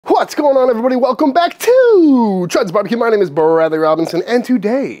What's going on, everybody? Welcome back to Chuds BBQ. My name is Bradley Robinson, and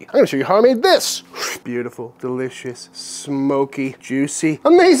today I'm going to show you how I made this beautiful, delicious, smoky, juicy,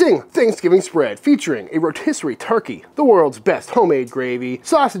 amazing Thanksgiving spread featuring a rotisserie turkey, the world's best homemade gravy,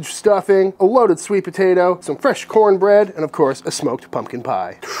 sausage stuffing, a loaded sweet potato, some fresh cornbread, and of course a smoked pumpkin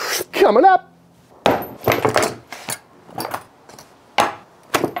pie. Coming up!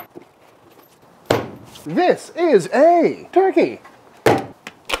 This is a turkey.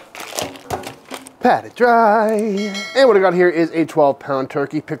 Patted dry. And what I got here is a 12-pound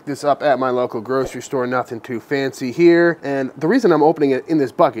turkey. Picked this up at my local grocery store, nothing too fancy here. And the reason I'm opening it in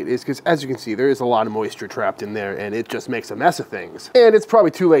this bucket is because, as you can see, there is a lot of moisture trapped in there and it just makes a mess of things. And it's probably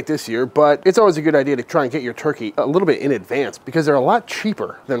too late this year, but it's always a good idea to try and get your turkey a little bit in advance because they're a lot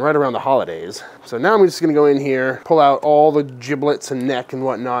cheaper than right around the holidays. So now I'm just gonna go in here, pull out all the giblets and neck and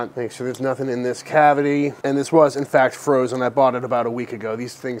whatnot, make sure there's nothing in this cavity. And this was, in fact, frozen. I bought it about a week ago.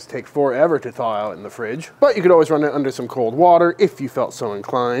 These things take forever to thaw out in the fridge, but you could always run it under some cold water if you felt so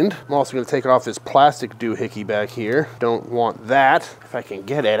inclined. I'm also going to take off this plastic doohickey back here. Don't want that, if I can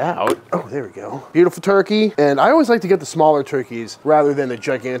get it out. Oh, there we go. Beautiful turkey. And I always like to get the smaller turkeys rather than the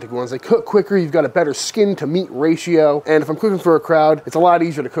gigantic ones. They cook quicker, you've got a better skin to meat ratio, and if I'm cooking for a crowd, it's a lot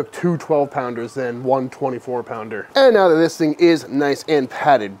easier to cook two 12-pounders than one 24-pounder. And now that this thing is nice and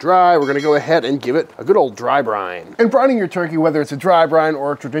patted dry, we're going to go ahead and give it a good old dry brine. And brining your turkey, whether it's a dry brine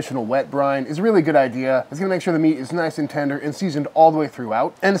or a traditional wet brine, is a really good idea. It's gonna make sure the meat is nice and tender and seasoned all the way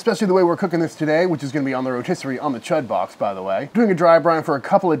throughout. And especially the way we're cooking this today, which is gonna be on the rotisserie on the Chud box, by the way. Doing a dry brine for a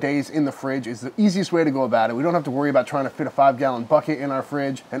couple of days in the fridge is the easiest way to go about it. We don't have to worry about trying to fit a 5-gallon bucket in our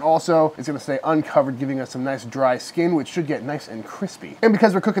fridge. And also, it's gonna stay uncovered, giving us some nice dry skin, which should get nice and crispy. And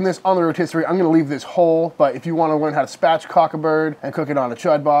because we're cooking this on the rotisserie, I'm gonna leave this whole, but if you wanna learn how to spatchcock a bird and cook it on a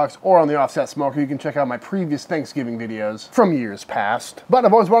Chud box or on the offset smoker, you can check out my previous Thanksgiving videos from years past. But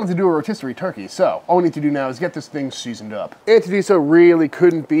I've always wanted to do a rotisserie turkey, so all we need to do now is get this thing seasoned up. And to do so really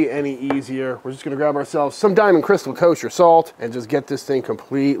couldn't be any easier. We're just gonna grab ourselves some Diamond Crystal Kosher salt and just get this thing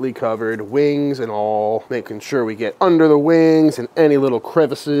completely covered, wings and all, making sure we get under the wings and any little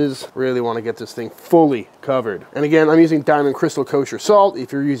crevices. Really wanna get this thing fully covered. And again, I'm using Diamond Crystal Kosher salt.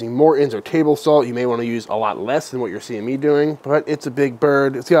 If you're using Morton's or table salt, you may wanna use a lot less than what you're seeing me doing, but it's a big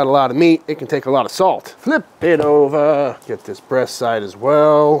bird. It's got a lot of meat. It can take a lot of salt. Flip it over. Get this breast side as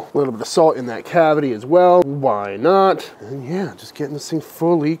well. A little bit of salt in that cavity as well. Why not? And yeah, just getting this thing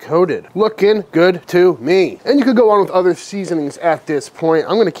fully coated. Looking good to me. And you could go on with other seasonings at this point.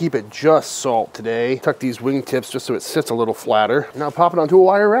 I'm gonna keep it just salt today. Tuck these wing tips just so it sits a little flatter. Now pop it onto a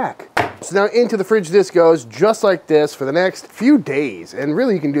wire rack. So now into the fridge this goes, just like this, for the next few days. And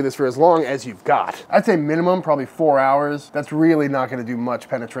really you can do this for as long as you've got. I'd say minimum, probably 4 hours. That's really not gonna do much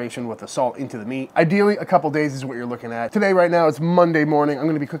penetration with the salt into the meat. Ideally, a couple days is what you're looking at. Today, right now, it's Monday morning. I'm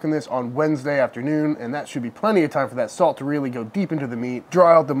gonna be cooking this on Wednesday afternoon, and that should be plenty of time for that salt to really go deep into the meat,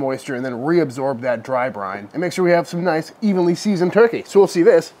 dry out the moisture, and then reabsorb that dry brine, and make sure we have some nice, evenly seasoned turkey. So we'll see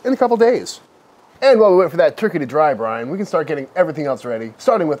this in a couple days. And while we wait for that turkey to dry brine, we can start getting everything else ready,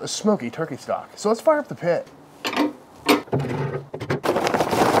 starting with a smoky turkey stock. So let's fire up the pit.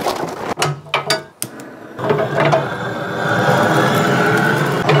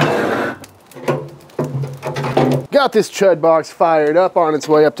 Got this Chud box fired up on its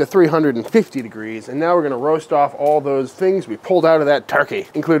way up to 350 degrees, and now we're gonna roast off all those things we pulled out of that turkey,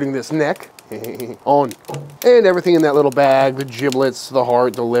 including this neck, on, and everything in that little bag, the giblets, the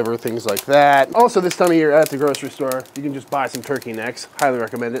heart, the liver, things like that. Also, this time of year at the grocery store, you can just buy some turkey necks. Highly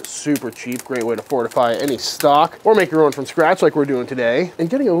recommend it. Super cheap, great way to fortify any stock, or make your own from scratch like we're doing today. And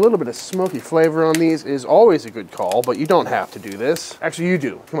getting a little bit of smoky flavor on these is always a good call, but you don't have to do this. Actually, you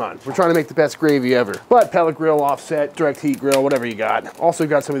do. Come on, we're trying to make the best gravy ever. But pellet grill, offset, direct heat grill, whatever you got. Also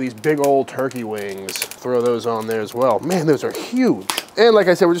got some of these big old turkey wings. Throw those on there as well. Man, those are huge. And like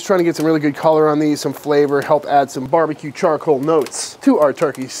I said, we're just trying to get some really good color on these, some flavor, help add some barbecue charcoal notes to our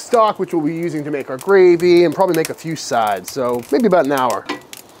turkey stock, which we'll be using to make our gravy and probably make a few sides. So maybe about an hour.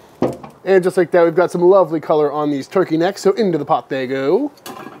 And just like that, we've got some lovely color on these turkey necks. So into the pot they go.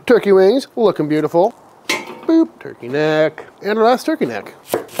 Turkey wings, looking beautiful. Boop, turkey neck, and our last turkey neck.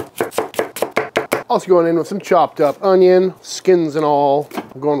 Also going in with some chopped up onion, skins and all.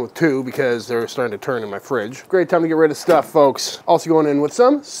 I'm going with 2 because they're starting to turn in my fridge. Great time to get rid of stuff, folks. Also going in with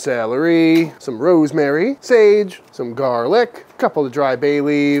some celery, some rosemary, sage, some garlic, a couple of dry bay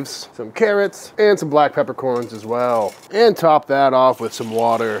leaves, some carrots, and some black peppercorns as well. And top that off with some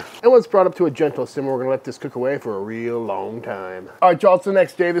water. And once brought up to a gentle simmer, we're gonna let this cook away for a real long time. All right, y'all, it's the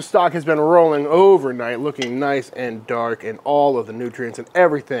next day. The stock has been rolling overnight, looking nice and dark, and all of the nutrients and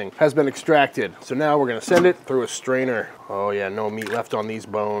everything has been extracted. So now we're gonna send it through a strainer. Oh yeah, no meat left on these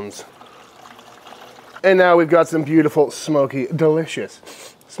these bones. And now we've got some beautiful, smoky,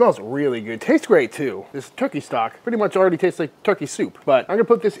 delicious. Smells really good. Tastes great too. This turkey stock pretty much already tastes like turkey soup. But I'm gonna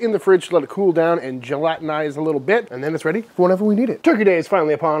put this in the fridge to let it cool down and gelatinize a little bit, and then it's ready for whenever we need it. Turkey day is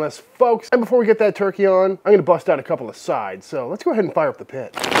finally upon us, folks. And before we get that turkey on, I'm gonna bust out a couple of sides. So let's go ahead and fire up the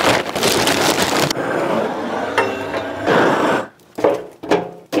pit.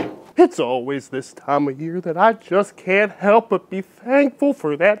 It's always this time of year that I just can't help but be thankful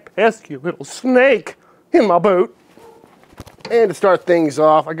for that pesky little snake in my boot. And to start things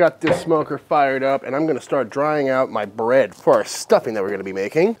off, I got this smoker fired up and I'm gonna start drying out my bread for our stuffing that we're gonna be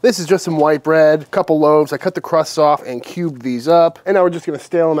making. This is just some white bread, a couple loaves. I cut the crusts off and cubed these up. And now we're just gonna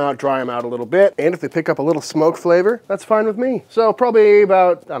stale them out, dry them out a little bit. And if they pick up a little smoke flavor, that's fine with me. So probably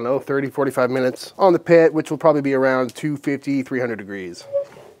about, I don't know, 30, 45 minutes on the pit, which will probably be around 250, 300 degrees.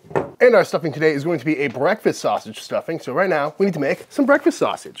 And our stuffing today is going to be a breakfast sausage stuffing. So right now, we need to make some breakfast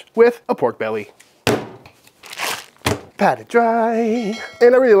sausage with a pork belly. Pat it dry.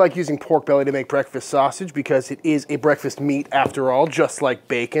 And I really like using pork belly to make breakfast sausage because it is a breakfast meat after all, just like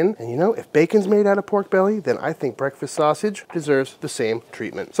bacon. And you know, if bacon's made out of pork belly, then I think breakfast sausage deserves the same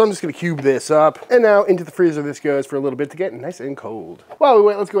treatment. So I'm just gonna cube this up. And now into the freezer this goes for a little bit to get nice and cold. While we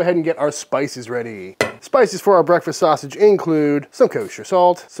wait, let's go ahead and get our spices ready. Spices for our breakfast sausage include some kosher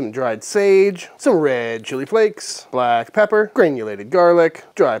salt, some dried sage, some red chili flakes, black pepper, granulated garlic,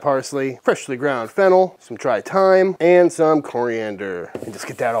 dry parsley, freshly ground fennel, some dry thyme, and some coriander. And just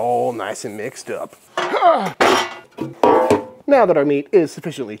get that all nice and mixed up. Now that our meat is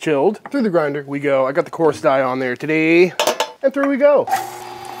sufficiently chilled, through the grinder we go. I got the coarse dye on there today, and through we go.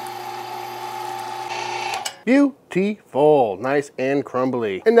 Beautiful, nice and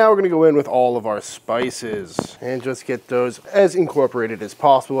crumbly. And now we're gonna go in with all of our spices and just get those as incorporated as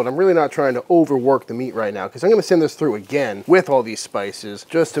possible. And I'm really not trying to overwork the meat right now because I'm gonna send this through again with all these spices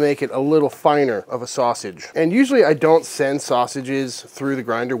just to make it a little finer of a sausage. And usually I don't send sausages through the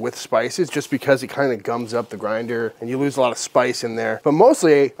grinder with spices just because it kind of gums up the grinder and you lose a lot of spice in there. But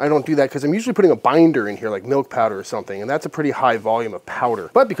mostly I don't do that because I'm usually putting a binder in here like milk powder or something, and that's a pretty high volume of powder.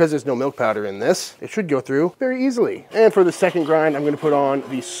 But because there's no milk powder in this, it should go through very easily. And for the second grind, I'm going to put on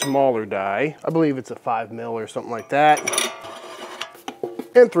the smaller die. I believe it's a 5 mil or something like that.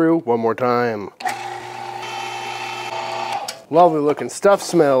 And through one more time. Lovely looking stuff,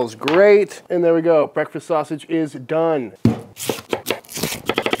 smells great. And there we go, breakfast sausage is done.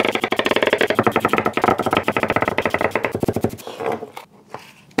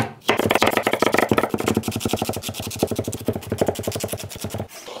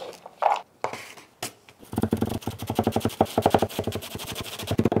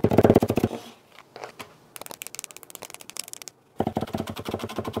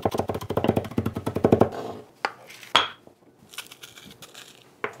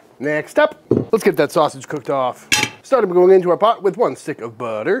 Next up, let's get that sausage cooked off. Starting by going into our pot with 1 stick of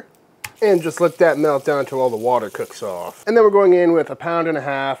butter and just let that melt down until all the water cooks off. And then we're going in with 1.5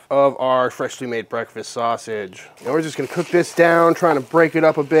 pounds of our freshly made breakfast sausage. And we're just gonna cook this down, trying to break it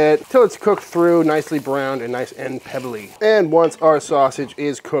up a bit till it's cooked through, nicely browned and nice and pebbly. And once our sausage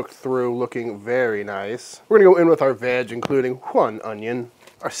is cooked through, looking very nice, we're gonna go in with our veg, including 1 onion,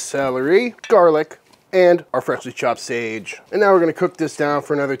 our celery, garlic, and our freshly chopped sage. And now we're gonna cook this down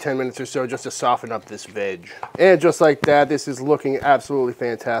for another 10 minutes or so just to soften up this veg. And just like that, this is looking absolutely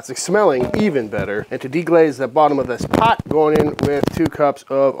fantastic, smelling even better. And to deglaze the bottom of this pot, going in with 2 cups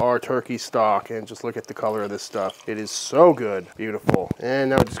of our turkey stock. And just look at the color of this stuff. It is so good, beautiful. And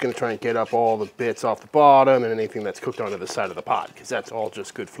now we're just gonna try and get up all the bits off the bottom and anything that's cooked onto the side of the pot, because that's all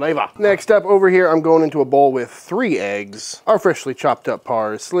just good flavor. Next up over here, I'm going into a bowl with 3 eggs, our freshly chopped up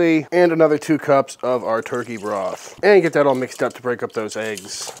parsley, and another 2 cups of our turkey broth, and get that all mixed up to break up those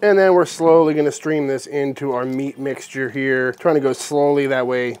eggs. And then we're slowly going to stream this into our meat mixture here, trying to go slowly, that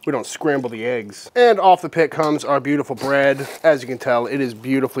way we don't scramble the eggs. And off the pit comes our beautiful bread. As you can tell, it is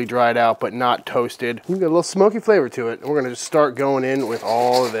beautifully dried out but not toasted. We got a little smoky flavor to it, and we're going to just start going in with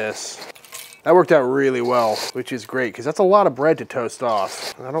all of this. That worked out really well, which is great because that's a lot of bread to toast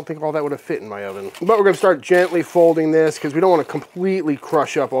off. And I don't think all that would have fit in my oven. But we're gonna start gently folding this because we don't want to completely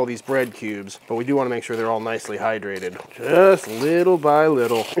crush up all these bread cubes, but we do want to make sure they're all nicely hydrated. Just little by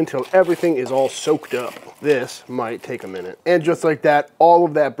little until everything is all soaked up. This might take a minute. And just like that, all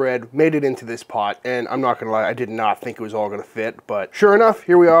of that bread made it into this pot. And I'm not gonna lie, I did not think it was all gonna fit, but sure enough,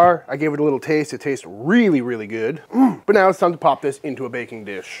 here we are. I gave it a little taste. It tastes really, really good. But now it's time to pop this into a baking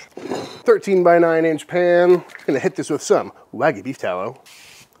dish. 13 by 9-inch pan. Gonna hit this with some Wagyu beef tallow.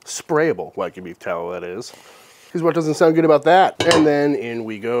 Sprayable Wagyu beef tallow, that is. Because what doesn't sound good about that? And then in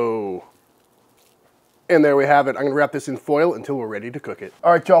we go. And there we have it. I'm gonna wrap this in foil until we're ready to cook it.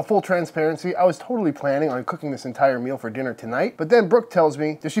 All right, y'all, full transparency. I was totally planning on cooking this entire meal for dinner tonight, but then Brooke tells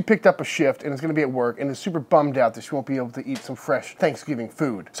me that she picked up a shift and is gonna be at work and is super bummed out that she won't be able to eat some fresh Thanksgiving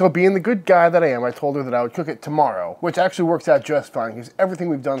food. So being the good guy that I am, I told her that I would cook it tomorrow, which actually works out just fine because everything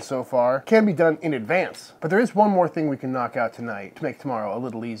we've done so far can be done in advance. But there is one more thing we can knock out tonight to make tomorrow a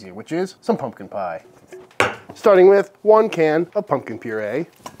little easier, which is some pumpkin pie. Starting with 1 can of pumpkin puree.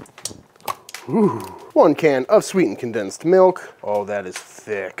 Ooh. 1 can of sweetened condensed milk. Oh, that is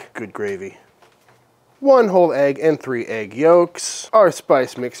thick. Good gravy. 1 whole egg and 3 egg yolks. Our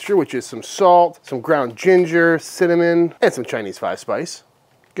spice mixture, which is some salt, some ground ginger, cinnamon, and some Chinese 5-spice.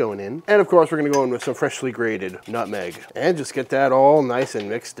 Going in. And of course, we're gonna go in with some freshly grated nutmeg and just get that all nice and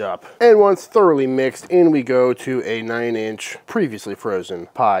mixed up. And once thoroughly mixed, in we go to a 9-inch previously frozen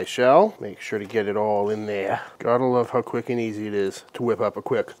pie shell. Make sure to get it all in there. Gotta love how quick and easy it is to whip up a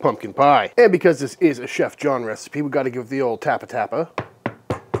quick pumpkin pie. And because this is a Chef John recipe, we gotta give the old tappa.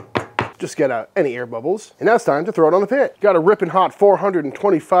 Just get out any air bubbles. And now it's time to throw it on the pit. Got a ripping hot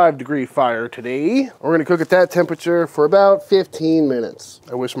 425-degree fire today. We're gonna cook at that temperature for about 15 minutes.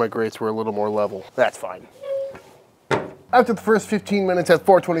 I wish my grates were a little more level. That's fine. After the first 15 minutes at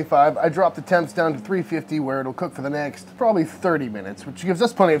 425, I dropped the temps down to 350 where it'll cook for the next probably 30 minutes, which gives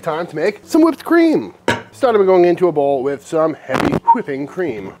us plenty of time to make some whipped cream. Started by going into a bowl with some heavy whipping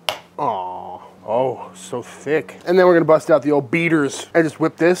cream. Aww. Oh, so thick. And then we're gonna bust out the old beaters and just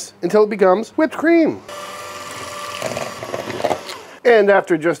whip this until it becomes whipped cream. And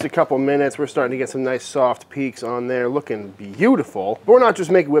after just a couple minutes, we're starting to get some nice soft peaks on there, looking beautiful. But we're not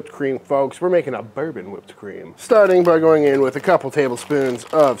just making whipped cream, folks. We're making a bourbon whipped cream. Starting by going in with a couple tablespoons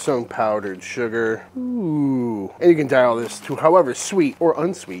of some powdered sugar. Ooh. And you can dial this to however sweet or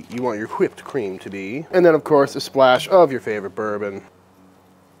unsweet you want your whipped cream to be. And then, of course, a splash of your favorite bourbon.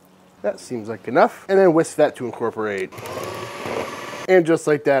 That seems like enough. And then whisk that to incorporate. And just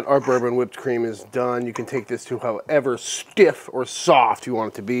like that, our bourbon whipped cream is done. You can take this to however stiff or soft you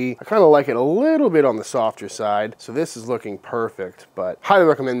want it to be. I kind of like it a little bit on the softer side. So this is looking perfect, but highly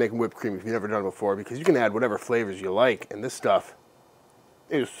recommend making whipped cream if you've never done it before because you can add whatever flavors you like. And this stuff,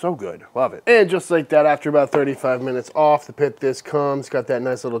 it is so good. Love it. And just like that, after about 35 minutes off the pit, this comes. Got that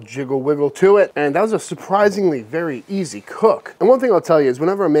nice little jiggle wiggle to it. And that was a surprisingly very easy cook. And one thing I'll tell you is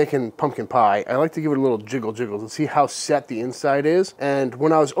whenever I'm making pumpkin pie, I like to give it a little jiggle to see how set the inside is. And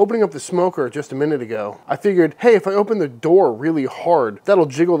when I was opening up the smoker just a minute ago, I figured, hey, if I open the door really hard, that'll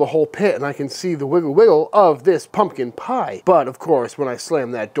jiggle the whole pit and I can see the wiggle of this pumpkin pie. But of course, when I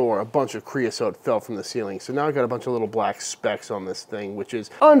slammed that door, a bunch of creosote fell from the ceiling. So now I got a bunch of little black specks on this thing, which is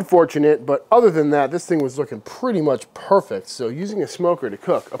unfortunate, but other than that, this thing was looking pretty much perfect. So using a smoker to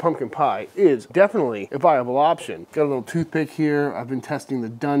cook a pumpkin pie is definitely a viable option. Got a little toothpick here. I've been testing the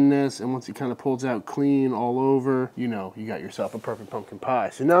doneness, and once it kind of pulls out clean all over, you know, you got yourself a perfect pumpkin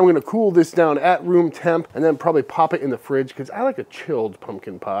pie. So now I'm gonna cool this down at room temp and then probably pop it in the fridge because I like a chilled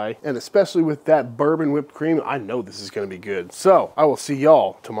pumpkin pie. And especially with that bourbon whipped cream, I know this is gonna be good. So I will see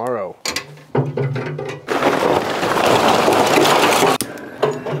y'all tomorrow.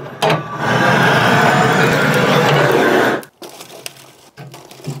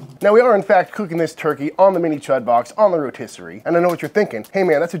 Now we are in fact cooking this turkey on the mini Chud box on the rotisserie. And I know what you're thinking. Hey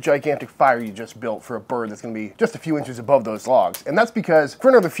man, that's a gigantic fire you just built for a bird that's gonna be just a few inches above those logs. And that's because for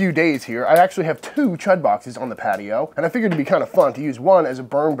another few days here, I actually have 2 Chud boxes on the patio. And I figured it'd be kind of fun to use one as a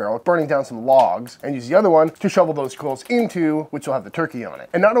burn barrel, burning down some logs, and use the other one to shovel those coals into, which will have the turkey on it.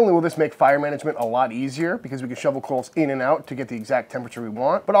 And not only will this make fire management a lot easier because we can shovel coals in and out to get the exact temperature we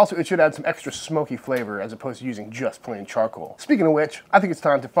want, but also it should add some extra smoky flavor as opposed to using just plain charcoal. Speaking of which, I think it's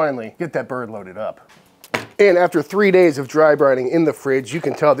time to finally get that bird loaded up. And after 3 days of dry brining in the fridge, you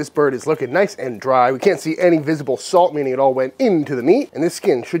can tell this bird is looking nice and dry. We can't see any visible salt, meaning it all went into the meat, and this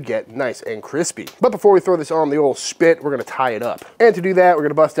skin should get nice and crispy. But before we throw this on the old spit, we're gonna tie it up. And to do that, we're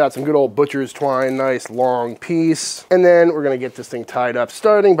gonna bust out some good old butcher's twine, nice long piece. And then we're gonna get this thing tied up,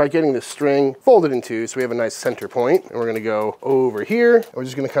 starting by getting the string folded in 2 so we have a nice center point. And we're gonna go over here, and we're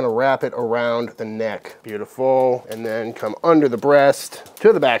just gonna kind of wrap it around the neck. Beautiful. And then come under the breast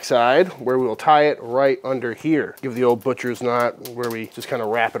to the backside, where we will tie it right under here. Give the old butcher's knot where we just kind of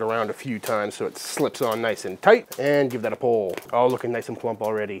wrap it around a few times so it slips on nice and tight, and give that a pull. Oh, looking nice and plump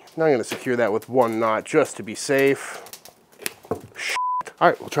already. Now I'm gonna secure that with 1 knot just to be safe. All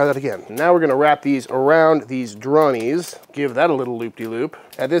right, we'll try that again. Now we're gonna wrap these around these dronnies. Give that a little loop-de-loop.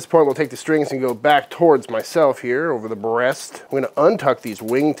 At this point, we'll take the strings and go back towards myself here, over the breast. I'm gonna untuck these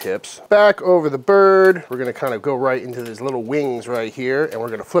wing tips, back over the bird. We're gonna kind of go right into these little wings right here, and we're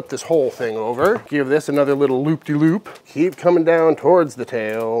gonna flip this whole thing over. Give this another little loop-de-loop. Keep coming down towards the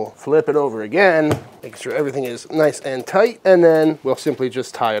tail. Flip it over again. Make sure everything is nice and tight, and then we'll simply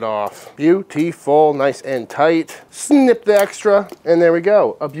just tie it off. Beautiful, nice and tight. Snip the extra, and there we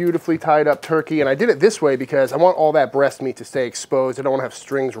go. A beautifully tied up turkey, and I did it this way because I want all that breast meat to stay exposed. I don't want to have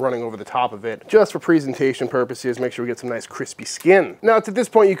strings running over the top of it. Just for presentation purposes, make sure we get some nice crispy skin. Now, at this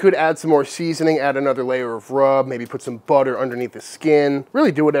point, you could add some more seasoning, add another layer of rub, maybe put some butter underneath the skin.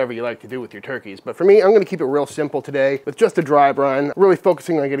 Really do whatever you like to do with your turkeys. But for me, I'm gonna keep it real simple today with just a dry brine, really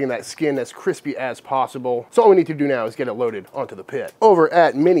focusing on getting that skin as crispy as possible. So all we need to do now is get it loaded onto the pit. Over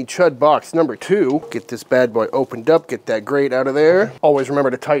at mini Chud box number 2, get this bad boy opened up, get that grate out of there. Always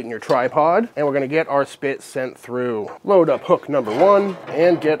remember to tighten your tripod, and we're gonna get our spit sent through. Load up hook number 1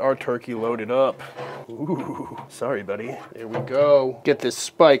 and get our turkey loaded up. Ooh, sorry buddy. There we go. Get this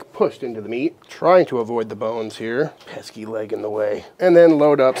spike pushed into the meat, trying to avoid the bones here. Pesky leg in the way. And then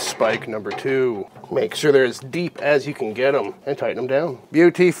load up spike number 2. Make sure they're as deep as you can get them and tighten them down.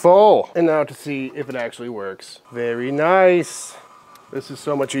 Beautiful. And now to see if it actually works. Very nice. This is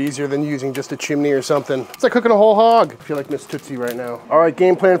so much easier than using just a chimney or something. It's like cooking a whole hog. I feel like Miss Tootsie right now. All right,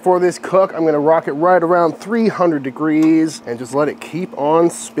 game plan for this cook. I'm gonna rock it right around 300 degrees and just let it keep on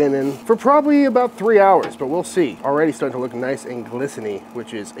spinning for probably about 3 hours, but we'll see. Already starting to look nice and glistening,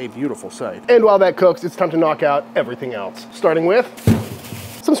 which is a beautiful sight. And while that cooks, it's time to knock out everything else. Starting with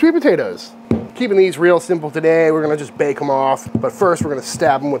some sweet potatoes. Keeping these real simple today. We're gonna just bake them off, but first we're gonna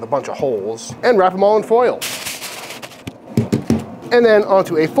stab them with a bunch of holes and wrap them all in foil. And then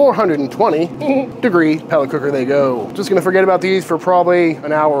onto a 420 degree pellet cooker they go. Just gonna forget about these for probably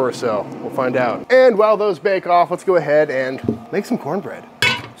an hour or so. We'll find out. And while those bake off, let's go ahead and make some cornbread.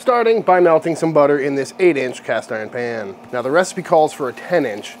 Starting by melting some butter in this 8-inch cast iron pan. Now the recipe calls for a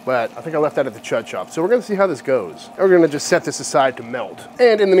 10-inch, but I think I left that at the Chud shop. So we're gonna see how this goes. And we're gonna just set this aside to melt.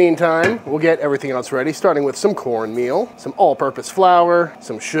 And in the meantime, we'll get everything else ready, starting with some cornmeal, some all-purpose flour,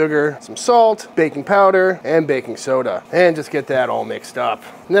 some sugar, some salt, baking powder, and baking soda. And just get that all mixed up.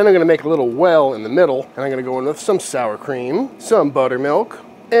 And then I'm gonna make a little well in the middle, and I'm gonna go in with some sour cream, some buttermilk,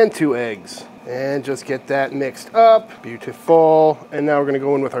 and 2 eggs. And just get that mixed up. Beautiful. And now we're gonna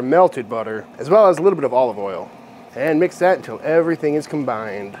go in with our melted butter, as well as a little bit of olive oil. And mix that until everything is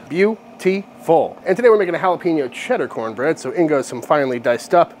combined. Beautiful. And today we're making a jalapeno cheddar cornbread, so in goes some finely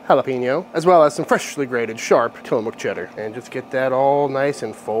diced up jalapeno, as well as some freshly grated sharp Tillamook cheddar. And just get that all nice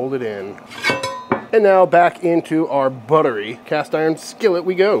and folded in. And now back into our buttery cast iron skillet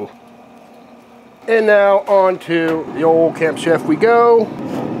we go. And now onto the old Camp Chef we go.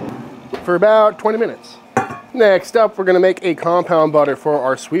 For about 20 minutes. Next up, we're gonna make a compound butter for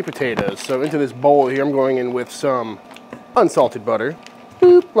our sweet potatoes. So into this bowl here, I'm going in with some unsalted butter.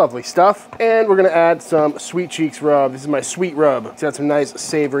 Boop, lovely stuff. And we're gonna add some Sweet Cheeks rub. This is my sweet rub. It's got some nice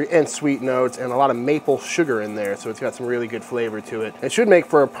savory and sweet notes and a lot of maple sugar in there, so it's got some really good flavor to it. It should make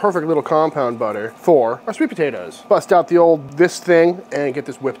for a perfect little compound butter for our sweet potatoes. Bust out the old this thing and get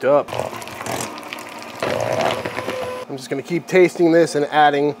this whipped up. I'm just gonna keep tasting this and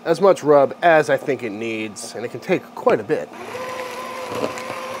adding as much rub as I think it needs, and it can take quite a bit.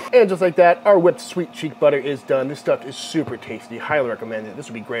 And just like that, our whipped sweet cheek butter is done. This stuff is super tasty, highly recommend it. This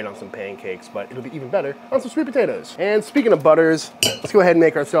would be great on some pancakes, but it'll be even better on some sweet potatoes. And speaking of butters, let's go ahead and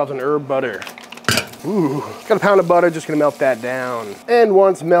make ourselves an herb butter. Ooh, got a pound of butter, just gonna melt that down. And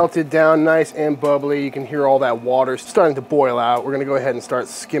once melted down nice and bubbly, you can hear all that water starting to boil out. We're gonna go ahead and start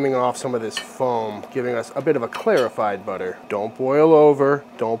skimming off some of this foam, giving us a bit of a clarified butter. Don't boil over,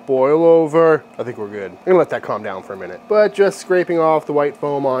 don't boil over. I think we're good. I'm gonna let that calm down for a minute. But just scraping off the white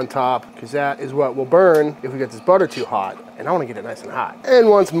foam on top, because that is what will burn if we get this butter too hot. And I wanna get it nice and hot. And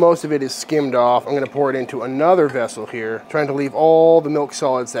once most of it is skimmed off, I'm gonna pour it into another vessel here, trying to leave all the milk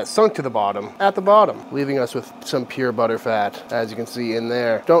solids that sunk to the bottom at the bottom, leaving us with some pure butter fat, as you can see in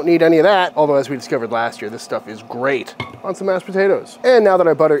there. Don't need any of that, although as we discovered last year, this stuff is great on some mashed potatoes. And now that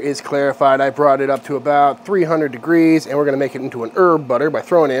our butter is clarified, I brought it up to about 300 degrees, and we're gonna make it into an herb butter by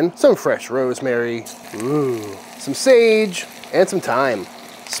throwing in some fresh rosemary, ooh, some sage, and some thyme.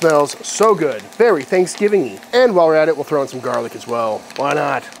 Smells so good. Very Thanksgiving-y. And while we're at it, we'll throw in some garlic as well. Why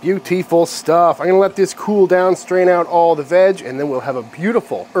not? Beautiful stuff. I'm gonna let this cool down, strain out all the veg, and then we'll have a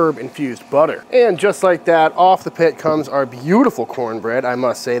beautiful herb-infused butter. And just like that, off the pit comes our beautiful cornbread. I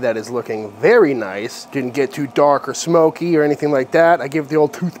must say that is looking very nice. Didn't get too dark or smoky or anything like that. I gave it the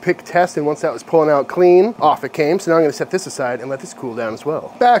old toothpick test, and once that was pulling out clean, off it came. So now I'm gonna set this aside and let this cool down as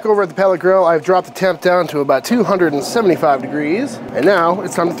well. Back over at the pellet grill, I've dropped the temp down to about 275 degrees. And now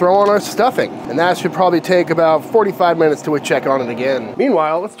it's time to throw on our stuffing. And that should probably take about 45 minutes till we check on it again.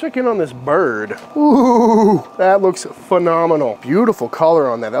 Meanwhile, let's check in on this bird. Ooh, that looks phenomenal. Beautiful color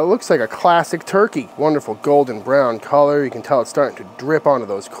on that. That looks like a classic turkey. Wonderful golden brown color. You can tell it's starting to drip onto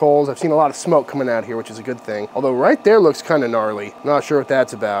those coals. I've seen a lot of smoke coming out here, which is a good thing. Although right there looks kind of gnarly. Not sure what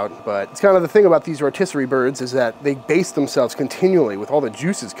that's about, but it's kind of the thing about these rotisserie birds is that they baste themselves continually with all the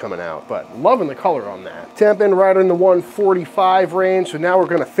juices coming out. But loving the color on that. Temp in right in the 145 range. So now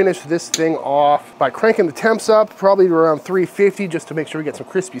we're gonna finish this thing off by cranking the temps up, probably to around 350, just to make sure we get some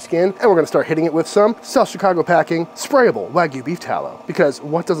crispy skin. And we're gonna start hitting it with some South Chicago Packing sprayable Wagyu beef tallow. Because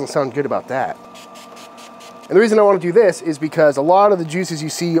what doesn't sound good about that? And the reason I want to do this is because a lot of the juices you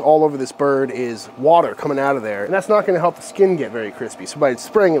see all over this bird is water coming out of there, and that's not going to help the skin get very crispy. So by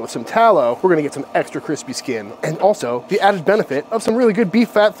spraying it with some tallow, we're going to get some extra crispy skin, and also the added benefit of some really good beef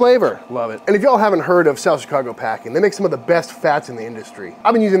fat flavor. Love it. And if y'all haven't heard of South Chicago Packing, they make some of the best fats in the industry.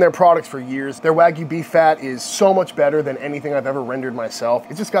 I've been using their products for years. Their Wagyu beef fat is so much better than anything I've ever rendered myself.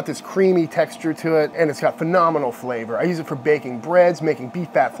 It's just got this creamy texture to it, and it's got phenomenal flavor. I use it for baking breads, making beef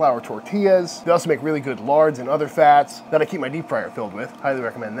fat flour tortillas. They also make really good lards and other fats that I keep my deep fryer filled with. Highly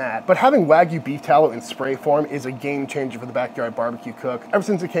recommend that. But having Wagyu beef tallow in spray form is a game changer for the backyard barbecue cook. Ever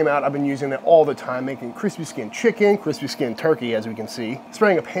since it came out, I've been using it all the time, making crispy skin chicken, crispy skin turkey, as we can see.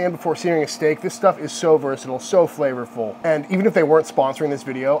 Spraying a pan before searing a steak. This stuff is so versatile, so flavorful. And even if they weren't sponsoring this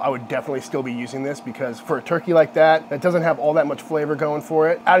video, I would definitely still be using this because for a turkey like that doesn't have all that much flavor going for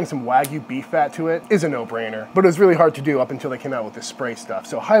it, adding some Wagyu beef fat to it is a no-brainer. But it was really hard to do up until they came out with this spray stuff.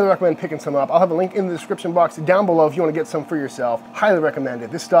 So highly recommend picking some up. I'll have a link in the description box down below if you want to get some for yourself. Highly recommend it.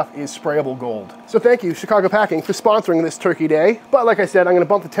 This stuff is sprayable gold. So thank you, Chicago Packing, for sponsoring this turkey day. But like I said, I'm going to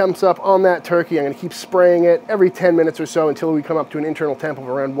bump the temps up on that turkey. I'm going to keep spraying it every 10 minutes or so until we come up to an internal temp of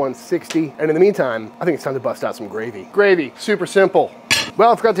around 160. And in the meantime, I think it's time to bust out some gravy. Gravy, super simple.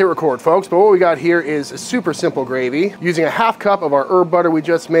 Well, I forgot to hit record, folks, but what we got here is a super simple gravy using a half cup of our herb butter we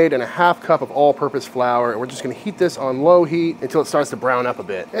just made and a half cup of all-purpose flour. And we're just gonna heat this on low heat until it starts to brown up a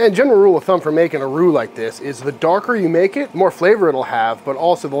bit. And general rule of thumb for making a roux like this is the darker you make it, the more flavor it'll have, but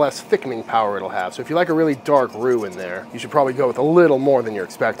also the less thickening power it'll have. So if you like a really dark roux in there, you should probably go with a little more than you're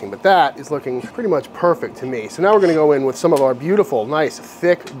expecting, but that is looking pretty much perfect to me. So now we're gonna go in with some of our beautiful, nice,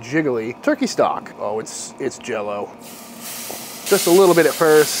 thick, jiggly turkey stock. Oh, it's Jell-O. Just a little bit at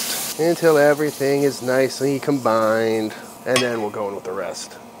first until everything is nicely combined, and then we'll go in with the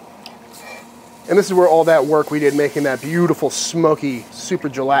rest. And this is where all that work we did making that beautiful, smoky, super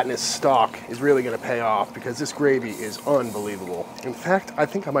gelatinous stock is really gonna pay off because this gravy is unbelievable. In fact, I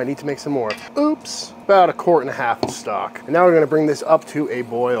think I might need to make some more. Oops. About 1.5 quarts of stock. And now we're gonna bring this up to a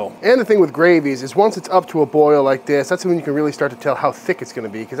boil. And the thing with gravies is once it's up to a boil like this, that's when you can really start to tell how thick it's gonna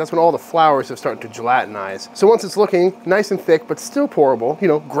be because that's when all the flours have started to gelatinize. So once it's looking nice and thick, but still pourable, you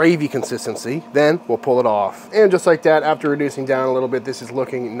know, gravy consistency, then we'll pull it off. And just like that, after reducing down a little bit, this is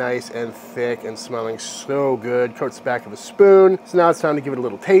looking nice and thick and smelling so good. Coats the back of a spoon. So now it's time to give it a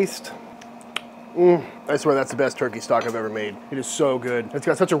little taste. I swear that's the best turkey stock I've ever made. It is so good. It's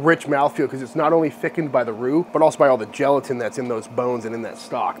got such a rich mouthfeel because it's not only thickened by the roux, but also by all the gelatin that's in those bones and in that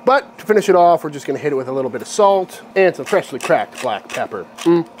stock. But to finish it off, we're just gonna hit it with a little bit of salt and some freshly cracked black pepper.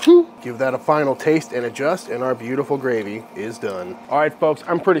 Give that a final taste and adjust, and our beautiful gravy is done. All right, folks,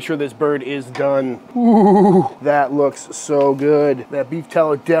 I'm pretty sure this bird is done. Ooh, that looks so good. That beef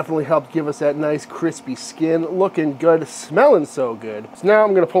tallow definitely helped give us that nice crispy skin. Looking good, smelling so good. So now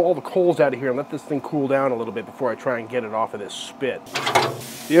I'm gonna pull all the coals out of here and let this thing cool down a little bit before I try and get it off of this spit.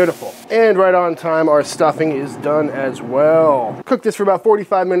 Beautiful. And right on time, our stuffing is done as well. Cooked this for about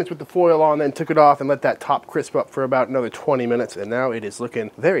 45 minutes with the foil on, then took it off and let that top crisp up for about another 20 minutes, and now it is looking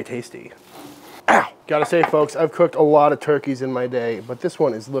very tasty. Ow! Gotta say, folks, I've cooked a lot of turkeys in my day, but this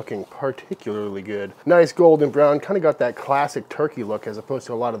one is looking particularly good. Nice golden brown, kind of got that classic turkey look as opposed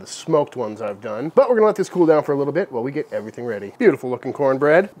to a lot of the smoked ones I've done. But we're gonna let this cool down for a little bit while we get everything ready. Beautiful looking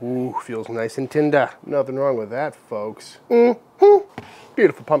cornbread. Ooh, feels nice and tender. Nothing wrong with that, folks.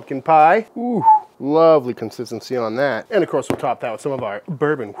 Beautiful pumpkin pie. Ooh, lovely consistency on that. And of course, we'll top that with some of our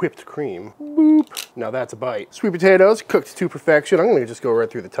bourbon whipped cream. Boop. Now that's a bite. Sweet potatoes, cooked to perfection. I'm gonna just go right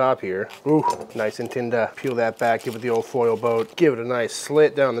through the top here. Ooh, nice and tender. Peel that back, give it the old foil boat. Give it a nice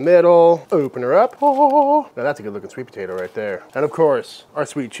slit down the middle. Open her up. Oh, now that's a good looking sweet potato right there. And of course, our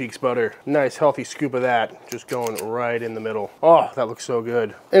sweet cheeks butter. Nice healthy scoop of that, just going right in the middle. Oh, that looks so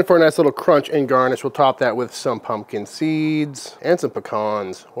good. And for a nice little crunch and garnish, we'll top that with some pumpkin seeds and some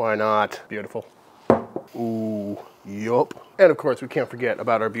pecans. Why not? Beautiful. Ooh, yup. And of course, we can't forget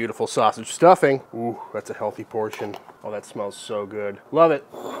about our beautiful sausage stuffing. Ooh, that's a healthy portion. Oh, that smells so good. Love it.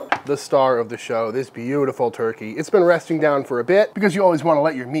 The star of the show, this beautiful turkey. It's been resting down for a bit because you always want to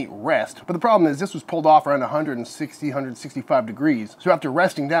let your meat rest. But the problem is this was pulled off around 160, 165 degrees. So after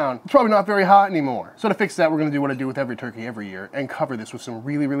resting down, it's probably not very hot anymore. So to fix that, we're going to do what I do with every turkey every year and cover this with some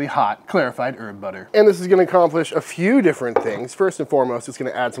really, really hot clarified herb butter. And this is going to accomplish a few different things. First and foremost, it's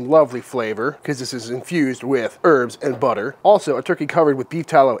going to add some lovely flavor because this is infused with herbs and butter. Also, a turkey covered with beef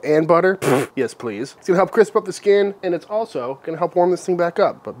tallow and butter. Yes, please. It's going to help crisp up the skin, and it's also going to help warm this thing back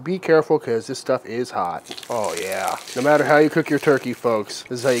up. But be careful because this stuff is hot. Oh yeah. No matter how you cook your turkey, folks,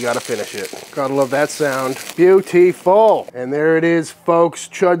 this is how you got to finish it. Gotta love that sound. Beautiful. And there it is, folks.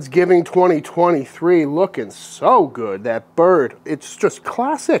 Chud's Giving 2023 looking so good. That bird, it's just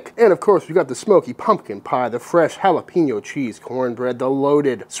classic. And of course, we got the smoky pumpkin pie, the fresh jalapeno cheese cornbread, the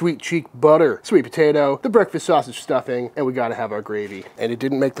loaded sweet cheek butter, sweet potato, the breakfast sausage stuffing, and we gotta have our gravy. And it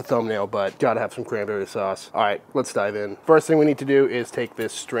didn't make the thumbnail, but gotta have some cranberry sauce. All right, let's dive in. First thing we need to do is take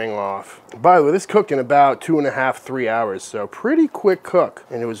this string off. By the way, this cooked in about 2.5 to 3 hours, so pretty quick cook.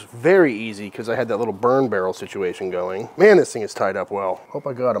 And it was very easy because I had that little burn barrel situation going. Man, this thing is tied up well. Hope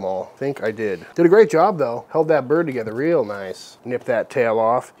I got them all. Think I did. Did a great job though. Held that bird together real nice. Nip that tail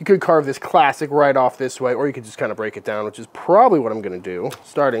off. You could carve this classic right off this way, or you could just kind of break it down, which is probably what I'm gonna do.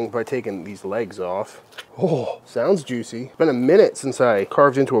 Starting by taking these legs off. Oh, sounds juicy. It's been a minute since I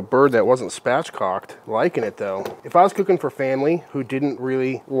carved into a bird that wasn't spatchcocked. Liking it though. If I was cooking for family who didn't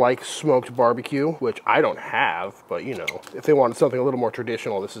really like smoked barbecue, which I don't have, but you know, if they wanted something a little more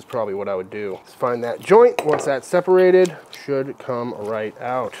traditional, this is probably what I would do. Let's find that joint. Once that's separated, should come right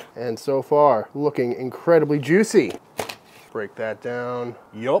out. And so far, looking incredibly juicy. Break that down.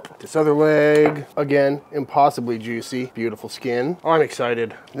 Yup. This other leg, again, impossibly juicy. Beautiful skin. Oh, I'm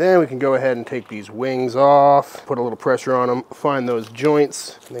excited. Then we can go ahead and take these wings off, put a little pressure on them, find those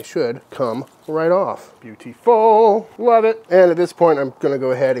joints, and they should come right off. Beautiful. Love it. And at this point, I'm gonna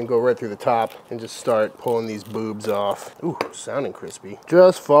go ahead and go right through the top and just start pulling these boobs off. Ooh, sounding crispy.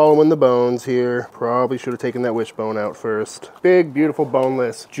 Just following the bones here. Probably should have taken that wishbone out first. Big, beautiful,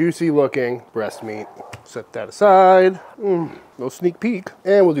 boneless, juicy looking breast meat. Set that aside. Little sneak peek.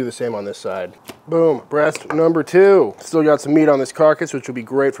 And we'll do the same on this side. Boom. Breast number 2. Still got some meat on this carcass, which will be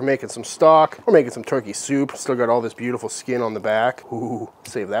great for making some stock or making some turkey soup. Still got all this beautiful skin on the back. Ooh,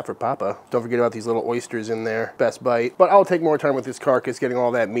 save that for Papa. Don't forget about these little oysters in there. Best bite. But I'll take more time with this carcass, getting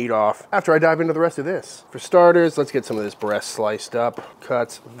all that meat off after I dive into the rest of this. For starters, let's get some of this breast sliced up.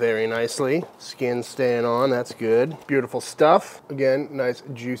 Cuts very nicely. Skin staying on. That's good. Beautiful stuff. Again, nice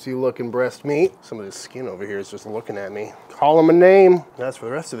juicy looking breast meat. Some of this skin over here is just looking at me. Call them a name. As for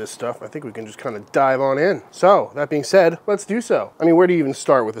the rest of this stuff, I think we can just kind of dive on in. So, that being said, let's do so. I mean, where do you even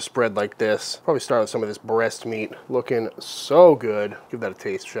start with a spread like this? Probably start with some of this breast meat. Looking so good. Give that a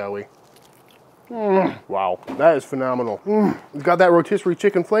taste, shall we? Wow, that is phenomenal. It's got that rotisserie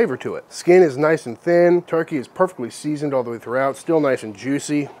chicken flavor to it. Skin is nice and thin. Turkey is perfectly seasoned all the way throughout. Still nice and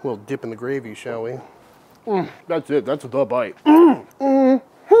juicy. We'll dip in the gravy, shall we? That's it. That's the bite.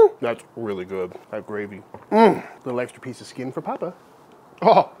 That's really good. That gravy. Little extra piece of skin for Papa.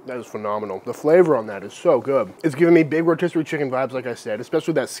 Oh, that is phenomenal. The flavor on that is so good. It's giving me big rotisserie chicken vibes, like I said,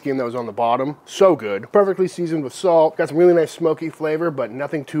 especially that skin that was on the bottom. So good. Perfectly seasoned with salt. Got some really nice smoky flavor, but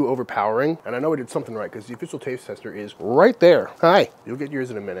nothing too overpowering. And I know we did something right because the official taste tester is right there. Hi. You'll get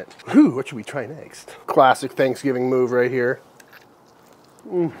yours in a minute. Whew, what should we try next? Classic Thanksgiving move right here.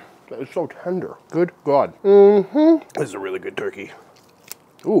 That is so tender. Good God. This is a really good turkey.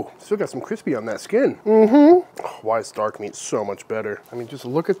 Ooh, still got some crispy on that skin. Oh, why is dark meat so much better? I mean, just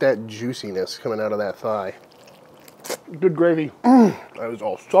look at that juiciness coming out of that thigh. Good gravy. That was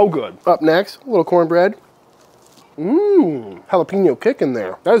all so good. Up next, a little cornbread. Jalapeno kick in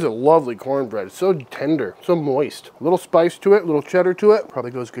there. That is a lovely cornbread. It's so tender, so moist. A little spice to it, a little cheddar to it.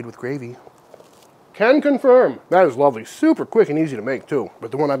 Probably goes good with gravy. Can confirm. That is lovely. Super quick and easy to make too. But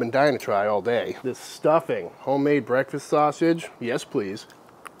the one I've been dying to try all day. This stuffing. Homemade breakfast sausage. Yes, please.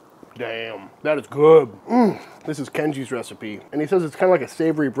 Damn, that is good. This is Kenji's recipe. And he says it's kind of like a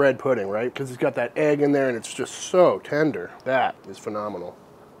savory bread pudding, right? Because it's got that egg in there and it's just so tender. That is phenomenal.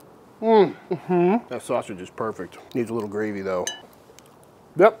 That sausage is perfect. Needs a little gravy though.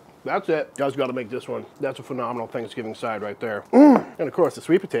 Yep, that's it. You guys gotta make this one. That's a phenomenal Thanksgiving side right there. And of course the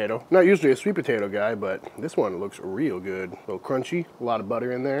sweet potato. Not usually a sweet potato guy, but this one looks real good. A little crunchy, a lot of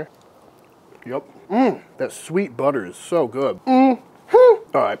butter in there. Yep. That sweet butter is so good.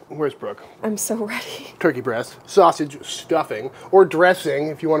 All right, where's Brooke? I'm so ready. Turkey breast, sausage stuffing, or dressing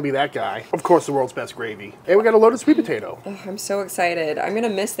if you want to be that guy. Of course, the world's best gravy. And we got a loaded sweet potato. Oh, I'm so excited. I'm gonna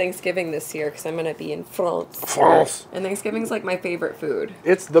miss Thanksgiving this year because I'm gonna be in France. France. And Thanksgiving's like my favorite food.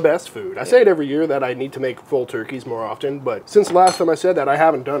 It's the best food. I say it every year that I need to make full turkeys more often, but since the last time I said that, I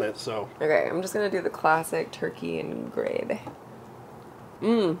haven't done it, so. Okay, I'm just gonna do the classic turkey and gravy.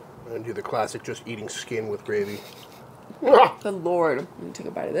 I'm gonna do the classic just eating skin with gravy. Good Lord. I'm gonna take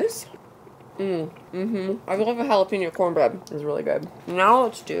a bite of this. I love the jalapeno cornbread. It's really good. Now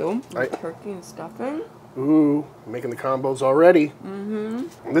let's do turkey and stuffing. Ooh, making the combos already.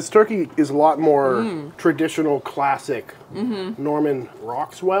 This turkey is a lot more traditional, classic Norman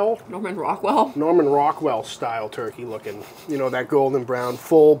Rockwell. Norman Rockwell? Norman Rockwell style turkey looking. You know, that golden brown,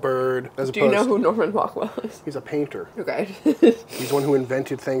 full bird. As Do you know who Norman Rockwell is? He's a painter. Okay. He's the one who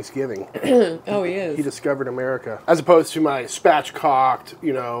invented Thanksgiving. Oh, he is. He discovered America. As opposed to my spatchcocked,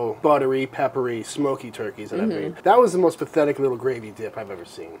 you know, buttery, peppery, smoky turkeys that I've made. That was the most pathetic little gravy dip I've ever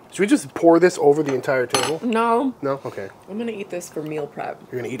seen. Should we just pour this over the entire table? No. No? Okay. I'm gonna eat this for meal prep.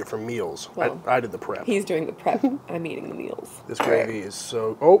 You're gonna eat it for meals. Well, I did the prep. He's doing the prep. I'm eating the meals. This gravy is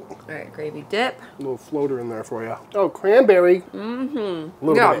so... Oh! Alright, gravy dip. A little floater in there for you. Oh, cranberry. A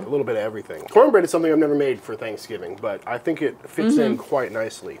little bit of everything. Cornbread is something I've never made for Thanksgiving, but I think it fits in quite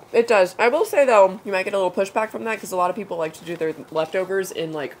nicely. It does. I will say though, you might get a little pushback from that because a lot of people like to do their leftovers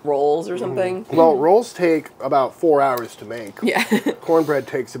in like rolls or something. Well, rolls take about 4 hours to make. Yeah. Cornbread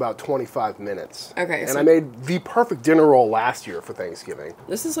takes about 25 minutes. Okay. And I made the perfect dinner roll last year for Thanksgiving.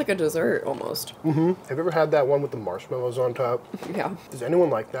 This is like a dessert almost. Have you ever had that one with the marshmallows on top? Yeah. Does anyone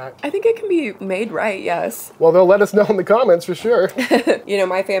like that? I think it can be made right, yes. Well, they'll let us know in the comments for sure. You know,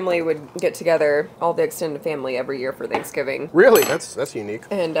 my family would get together, all the extended family, every year for Thanksgiving. Really? That's unique.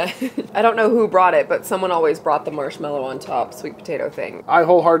 And I don't know who brought it, but someone always brought the marshmallow on top sweet potato thing. I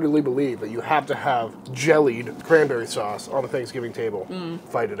wholeheartedly believe that you have to have jellied cranberry sauce on the Thanksgiving table.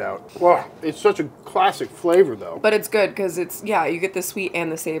 Fight it out. Wow, it's such a classic flavor though. But it's good because it's, yeah, you get the sweet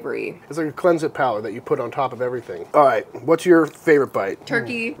and the savory. It's like a cleanse it palate that you put on top of everything. All right, what's your favorite bite?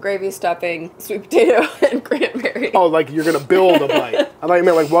 Turkey, gravy, stuffing, sweet potato, and cranberry. Oh, like you're gonna build a bite. I thought you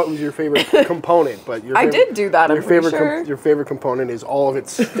meant like what was your favorite component, but your I favorite, did do that, I'm pretty sure. Your favorite component is all of it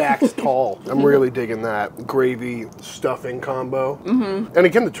stacked tall. I'm really digging that gravy stuffing combo. And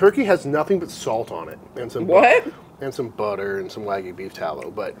again, the turkey has nothing but salt on it and some What? And some butter and some Wagyu beef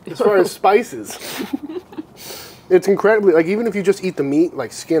tallow. But as far as spices, it's incredibly, like even if you just eat the meat,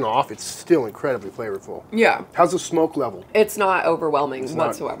 like skin off, it's still incredibly flavorful. Yeah. How's the smoke level? It's not overwhelming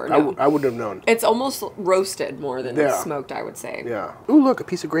whatsoever, no. I wouldn't have known. It's almost roasted more than smoked, I would say. Yeah. Ooh, look, a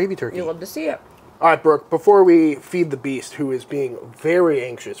piece of gravy turkey. You'll love to see it. All right, Brooke, before we feed the beast, who is being very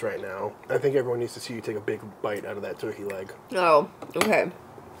anxious right now, I think everyone needs to see you take a big bite out of that turkey leg. Oh, okay.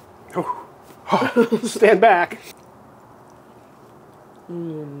 Stand back.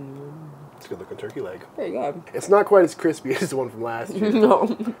 It's a good looking turkey leg. There you go. It's not quite as crispy as the one from last year. No.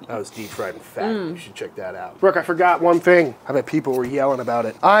 That was deep fried and fat. You should check that out. Brooke, I forgot one thing. I bet people were yelling about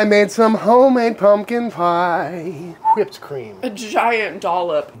it. I made some homemade pumpkin pie. Whipped cream. A giant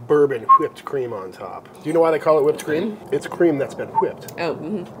dollop. Bourbon whipped cream on top. Do you know why they call it whipped cream? It's cream that's been whipped.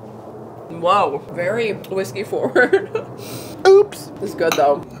 Oh, Whoa, very whiskey forward. Oops. It's good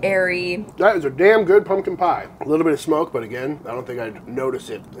though. Airy. That is a damn good pumpkin pie. A little bit of smoke, but again, I don't think I'd notice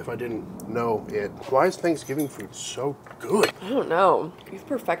it if I didn't know it. Why is Thanksgiving food so good? I don't know. You've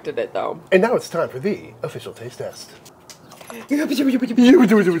perfected it though. And now it's time for the official taste test. Bye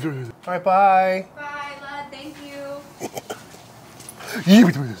bye. Bye, love. Thank you.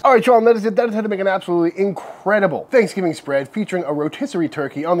 All right, y'all, that is it. That is how to make an absolutely incredible Thanksgiving spread featuring a rotisserie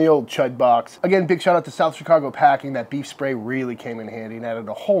turkey on the old Chud box. Again, big shout out to South Chicago Packing. That beef spray really came in handy and added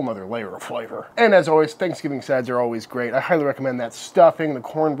a whole nother layer of flavor. And as always, Thanksgiving sides are always great. I highly recommend that stuffing. The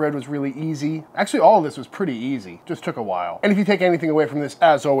cornbread was really easy. Actually, all of this was pretty easy. Just took a while. And if you take anything away from this,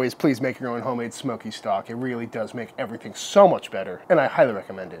 as always, please make your own homemade smoky stock. It really does make everything so much better, and I highly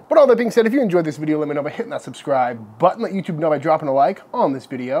recommend it. But all that being said, if you enjoyed this video, let me know by hitting that subscribe button. Let YouTube know by dropping a like on this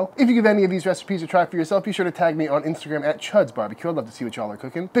video. If you give any of these recipes a try for yourself, be sure to to tag me on Instagram at Chuds BBQ. I'd love to see what y'all are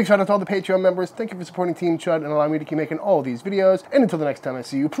cooking. Big shout out to all the Patreon members. Thank you for supporting Team Chud and allowing me to keep making all these videos. And until the next time I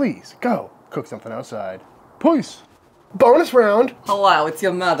see you, please go cook something outside. Peace. Bonus round. Hello, it's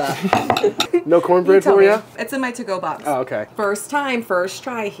your mother. No cornbread for you? It's in my to-go box. Oh, okay. First time, first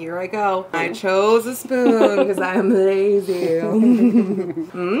try. Here I go. I chose a spoon because I'm lazy.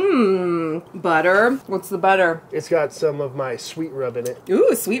 Butter. What's the butter? It's got some of my sweet rub in it.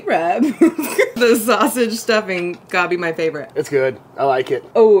 Ooh, sweet rub. The sausage stuffing gotta be my favorite. It's good. I like it.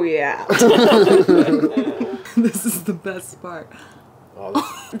 Oh, yeah. This is the best part.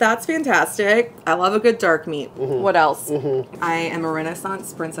 That's fantastic. I love a good dark meat. What else? I am a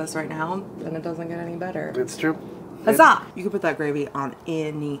Renaissance princess right now, and it doesn't get any better. It's true. Huzzah! You can put that gravy on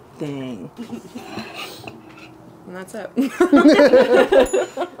anything. And that's it.